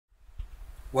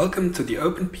Welcome to the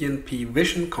OpenPnP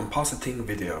Vision Compositing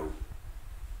video.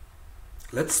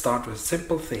 Let's start with a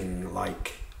simple thing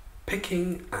like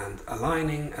picking and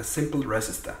aligning a simple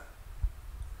resistor.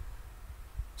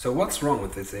 So what's wrong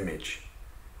with this image?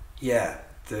 Yeah,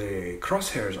 the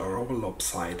crosshairs are all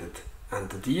lopsided and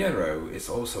the D arrow is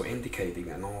also indicating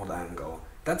an odd angle.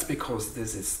 That's because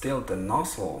this is still the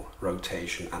nozzle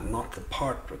rotation and not the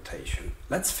part rotation.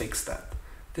 Let's fix that.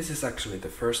 This is actually the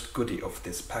first goodie of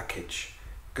this package.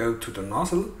 Go to the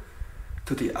nozzle,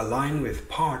 to the Align with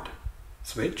Part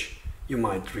switch. You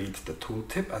might read the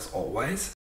tooltip as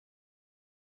always.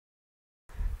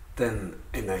 Then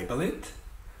enable it.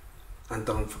 And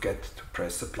don't forget to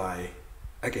press Apply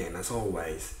again as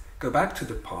always. Go back to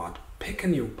the part, pick a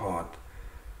new part,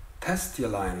 test the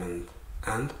alignment,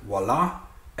 and voila!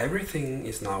 Everything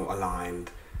is now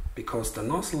aligned because the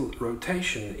nozzle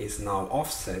rotation is now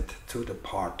offset to the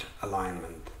part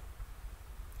alignment.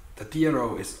 The D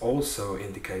arrow is also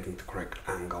indicating the correct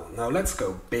angle. Now let's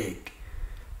go big.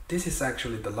 This is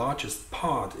actually the largest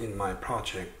part in my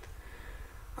project,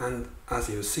 and as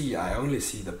you see, I only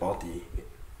see the body.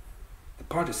 The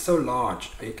part is so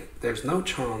large, there's no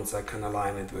chance I can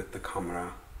align it with the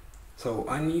camera. So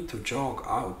I need to jog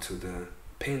out to the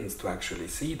pins to actually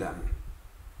see them.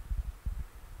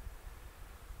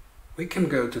 We can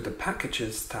go to the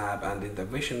Packages tab and in the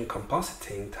Vision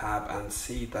Compositing tab and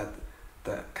see that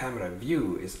the camera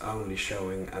view is only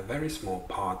showing a very small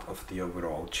part of the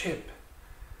overall chip,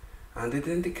 and it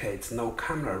indicates no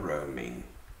camera roaming.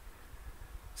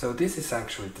 So this is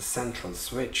actually the central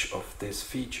switch of this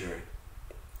feature.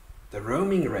 The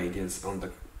roaming radius on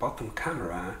the bottom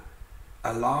camera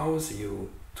allows you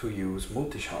to use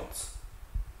multi-shots.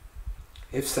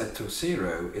 If set to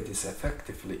 0, it is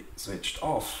effectively switched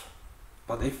off,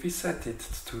 but if we set it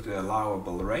to the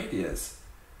allowable radius,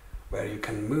 where you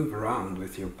can move around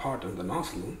with your part on the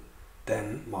nozzle,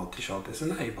 then multi-shot is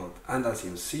enabled. And as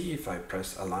you see, if I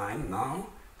press Align now,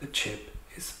 the chip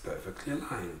is perfectly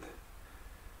aligned.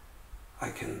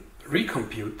 I can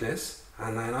recompute this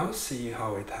and I now see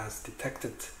how it has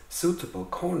detected suitable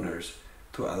corners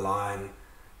to align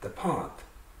the part.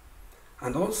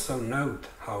 And also note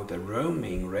how the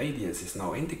roaming radius is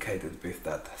now indicated with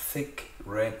that thick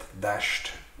red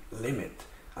dashed limit,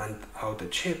 and how the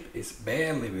chip is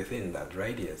barely within that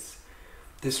radius.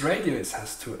 This radius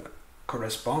has to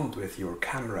correspond with your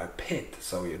camera pit,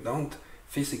 so you don't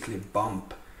physically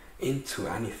bump into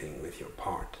anything with your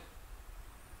part.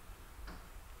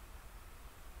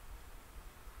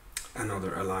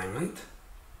 Another alignment.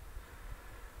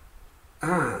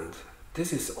 And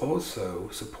this is also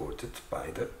supported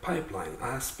by the pipeline.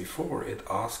 As before, it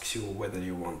asks you whether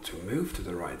you want to move to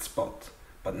the right spot.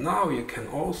 But now you can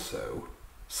also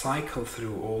cycle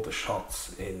through all the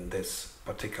shots in this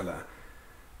particular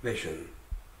vision.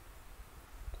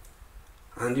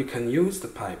 And you can use the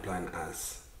pipeline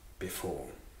as before.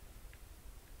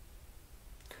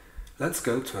 Let's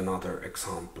go to another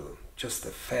example. Just a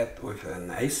FET with an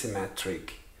asymmetric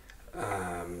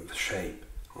shape.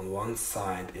 On one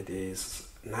side it is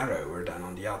narrower than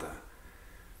on the other.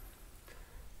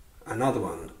 Another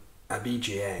one, a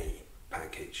BGA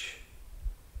package.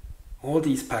 All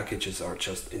these packages are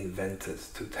just invented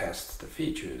to test the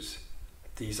features.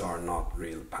 These are not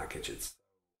real packages.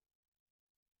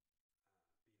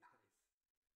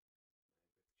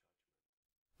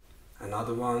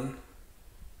 Another one,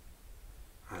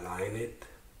 align it,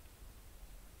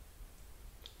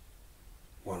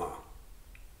 voila.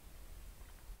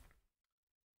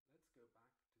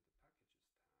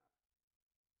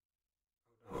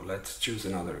 Let's choose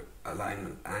another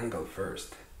alignment angle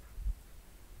first.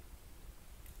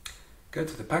 Go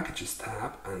to the Packages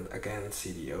tab and again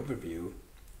see the overview,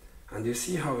 and you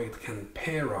see how it can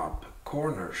pair up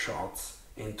corner shots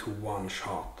into one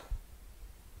shot.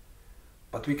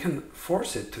 But we can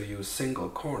force it to use single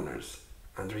corners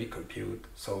and recompute,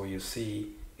 so you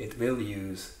see it will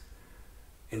use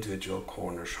individual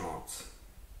corner shots.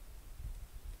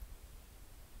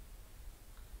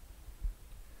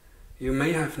 You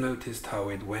may have noticed how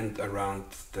it went around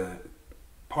the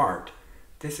part.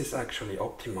 This is actually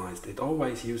optimized. It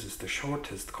always uses the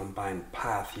shortest combined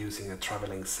path using a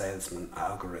traveling salesman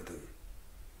algorithm.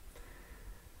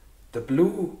 The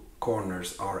blue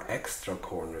corners are extra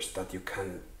corners that you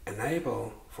can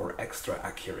enable for extra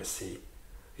accuracy.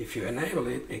 If you enable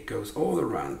it, it goes all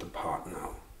around the part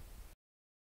now.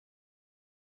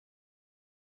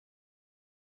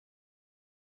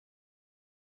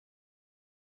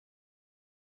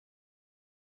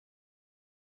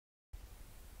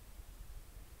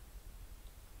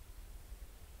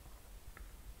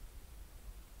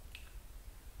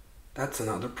 That's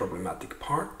another problematic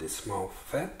part, this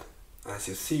MOFET. As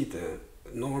you see, the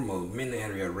normal min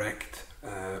area rect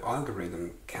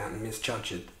algorithm can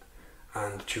misjudge it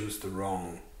and choose the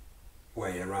wrong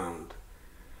way around.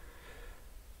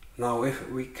 Now, if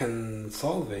we can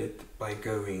solve it by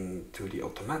going to the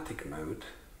automatic mode,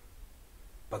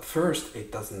 but first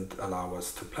it doesn't allow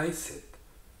us to place it.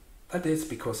 That is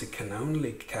because it can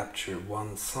only capture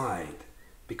one side,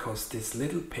 because this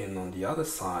little pin on the other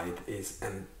side is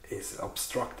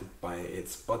obstructed by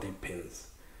its body pins.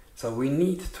 So we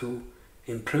need to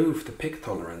improve the peak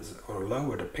tolerance or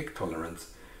lower the peak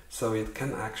tolerance so it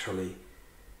can actually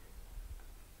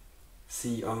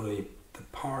see only the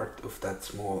part of that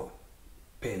small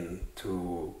pin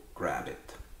to grab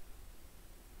it.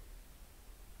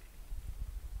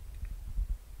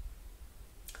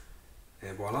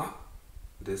 And voila,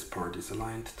 this part is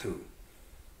aligned too.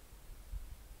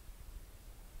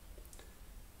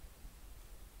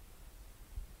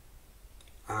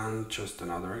 And just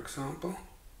another example.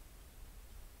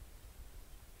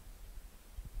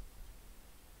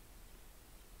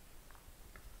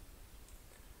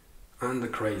 And the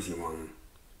crazy one.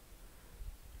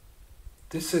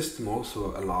 This system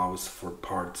also allows for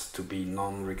parts to be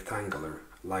non-rectangular,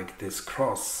 like this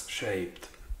cross-shaped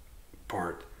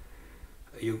part.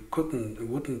 You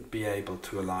wouldn't be able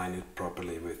to align it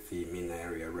properly with the min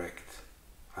area rect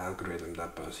algorithm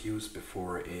that was used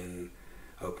before in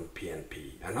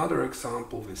OpenPnP. Another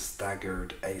example is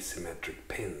staggered asymmetric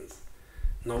pins.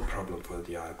 No problem for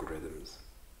the algorithms.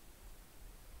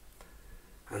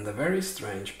 And a very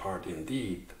strange part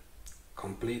indeed,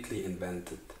 completely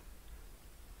invented.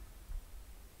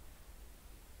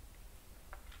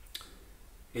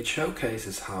 It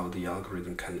showcases how the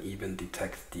algorithm can even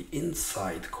detect the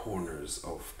inside corners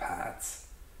of paths.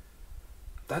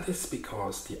 That is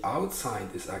because the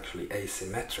outside is actually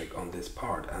asymmetric on this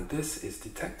part, and this is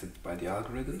detected by the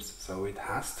algorithms, so it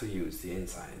has to use the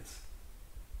insides.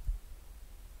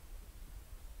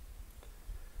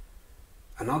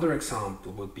 Another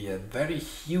example would be a very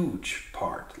huge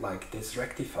part, like this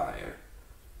rectifier.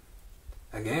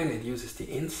 Again, it uses the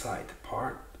inside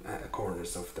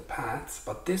corners of the paths,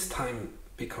 but this time,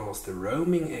 because the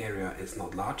roaming area is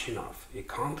not large enough, it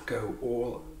can't go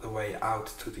all the way out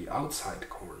to the outside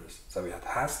corners, so it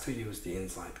has to use the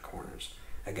inside corners.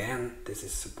 Again, this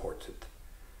is supported.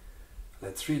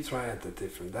 Let's retry at a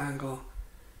different angle,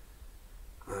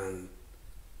 and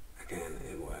again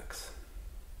it works.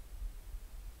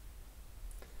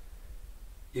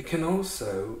 You can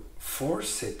also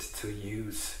force it to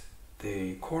use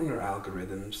the corner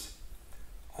algorithms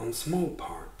on small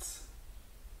parts.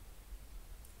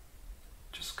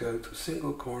 Just go to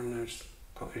single corners,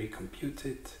 recompute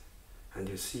it, and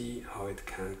you see how it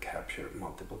can capture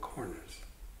multiple corners.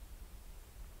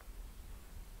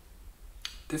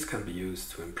 This can be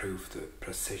used to improve the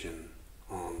precision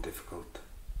on difficult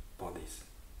bodies.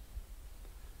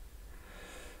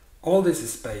 All this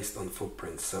is based on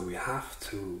footprints, so we have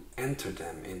to enter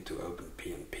them into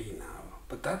OpenPnP now,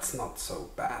 but that's not so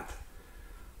bad.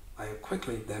 I'll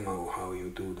quickly demo how you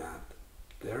do that.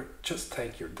 There, just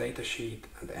take your datasheet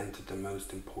and enter the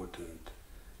most important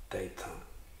data.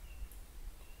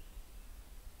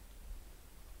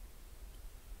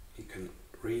 You can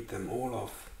read them all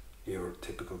off your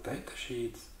typical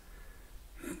datasheets.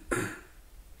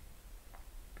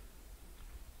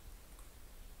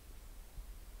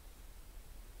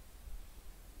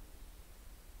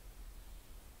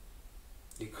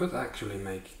 You could actually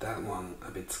make that one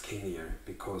a bit skinnier,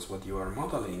 because what you are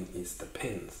modeling is the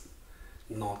pins,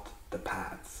 not the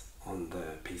pads on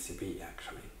the PCB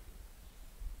actually.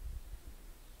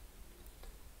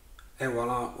 And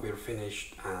voila, we're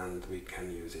finished and we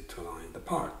can use it to align the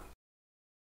part.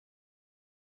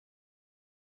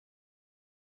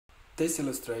 This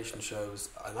illustration shows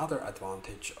another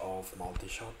advantage of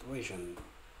multi-shot vision.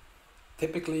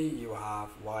 Typically you have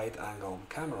wide-angle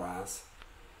cameras,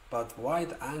 but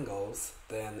wide angles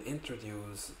then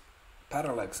introduce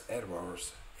parallax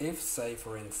errors. If, say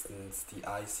for instance, the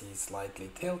IC is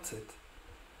slightly tilted,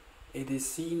 it is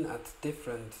seen at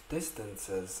different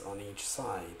distances on each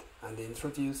side and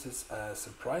introduces a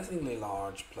surprisingly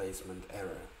large placement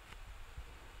error.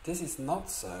 This is not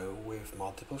so with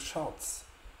multiple shots,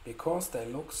 because they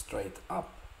look straight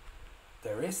up.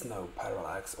 There is no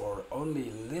parallax or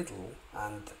only little,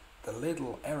 and the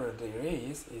little error there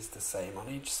is the same on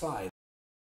each side.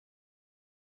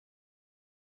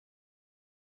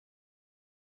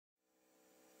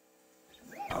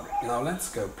 Now let's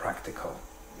go practical.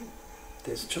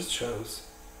 This just shows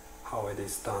how it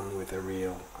is done with a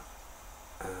real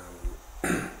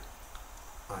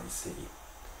IC.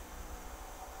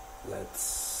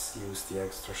 Let's use the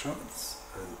extra shots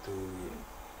and do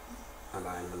the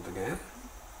alignment again.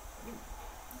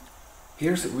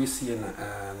 Here we see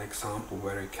an example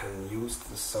where you can use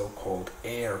the so-called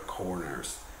air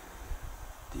corners.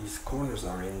 These corners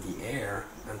are in the air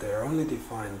and they are only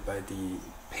defined by the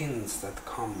pins that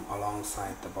come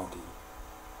alongside the body.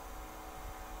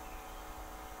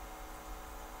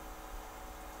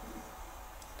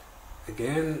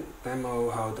 Again, demo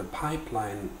how the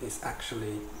pipeline is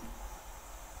actually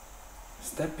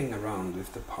stepping around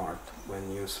with the part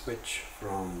when you switch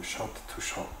from shot to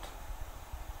shot.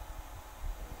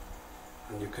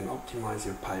 And you can optimize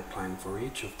your pipeline for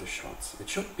each of the shots. It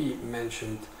should be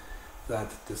mentioned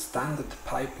that the standard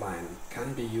pipeline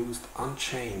can be used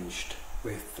unchanged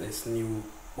with this new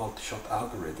multi-shot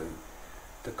algorithm.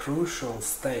 The crucial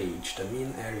stage, the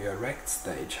mean area rect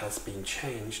stage, has been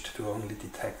changed to only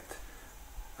detect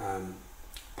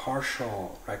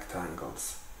partial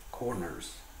rectangles,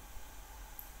 corners.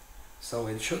 So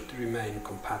it should remain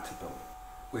compatible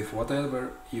with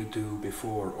whatever you do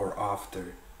before or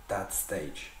after that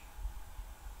stage.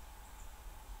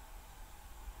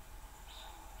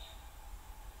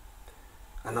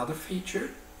 Another feature,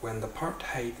 when the part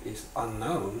height is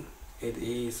unknown, it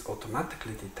is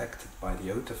automatically detected by the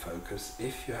autofocus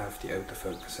if you have the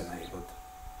autofocus enabled.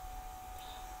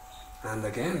 And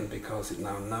again, because it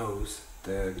now knows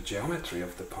the geometry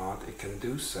of the part, it can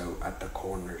do so at the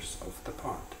corners of the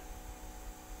part.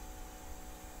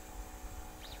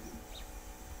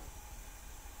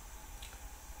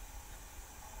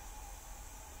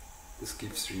 This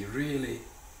gives you really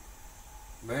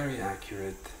very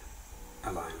accurate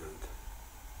alignment.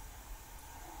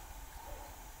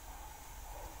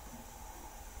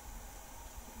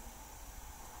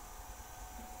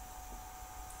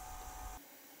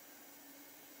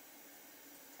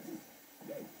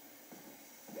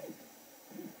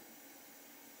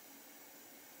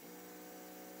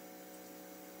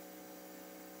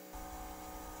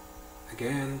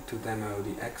 Again, to demo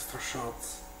the extra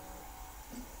shots.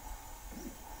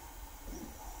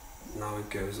 Now it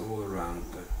goes all around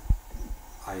the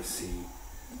IC,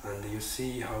 and you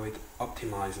see how it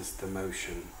optimizes the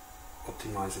motion,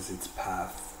 optimizes its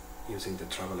path using the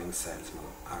traveling salesman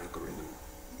algorithm.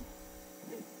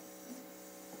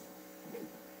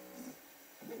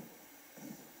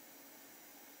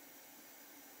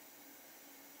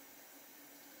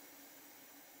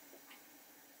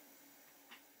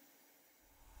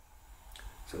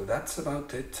 So that's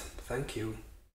about it. Thank you.